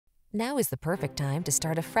Now is the perfect time to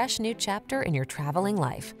start a fresh new chapter in your traveling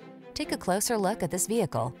life. Take a closer look at this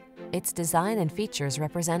vehicle. Its design and features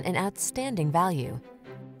represent an outstanding value.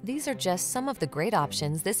 These are just some of the great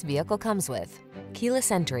options this vehicle comes with: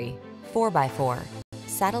 keyless entry, 4x4,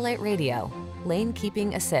 satellite radio, lane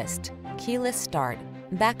keeping assist, keyless start,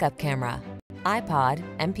 backup camera, iPod,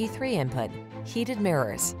 MP3 input, heated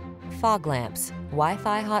mirrors, fog lamps,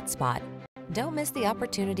 Wi-Fi hotspot. Don't miss the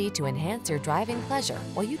opportunity to enhance your driving pleasure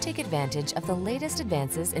while you take advantage of the latest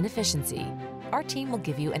advances in efficiency. Our team will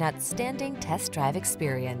give you an outstanding test drive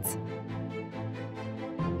experience.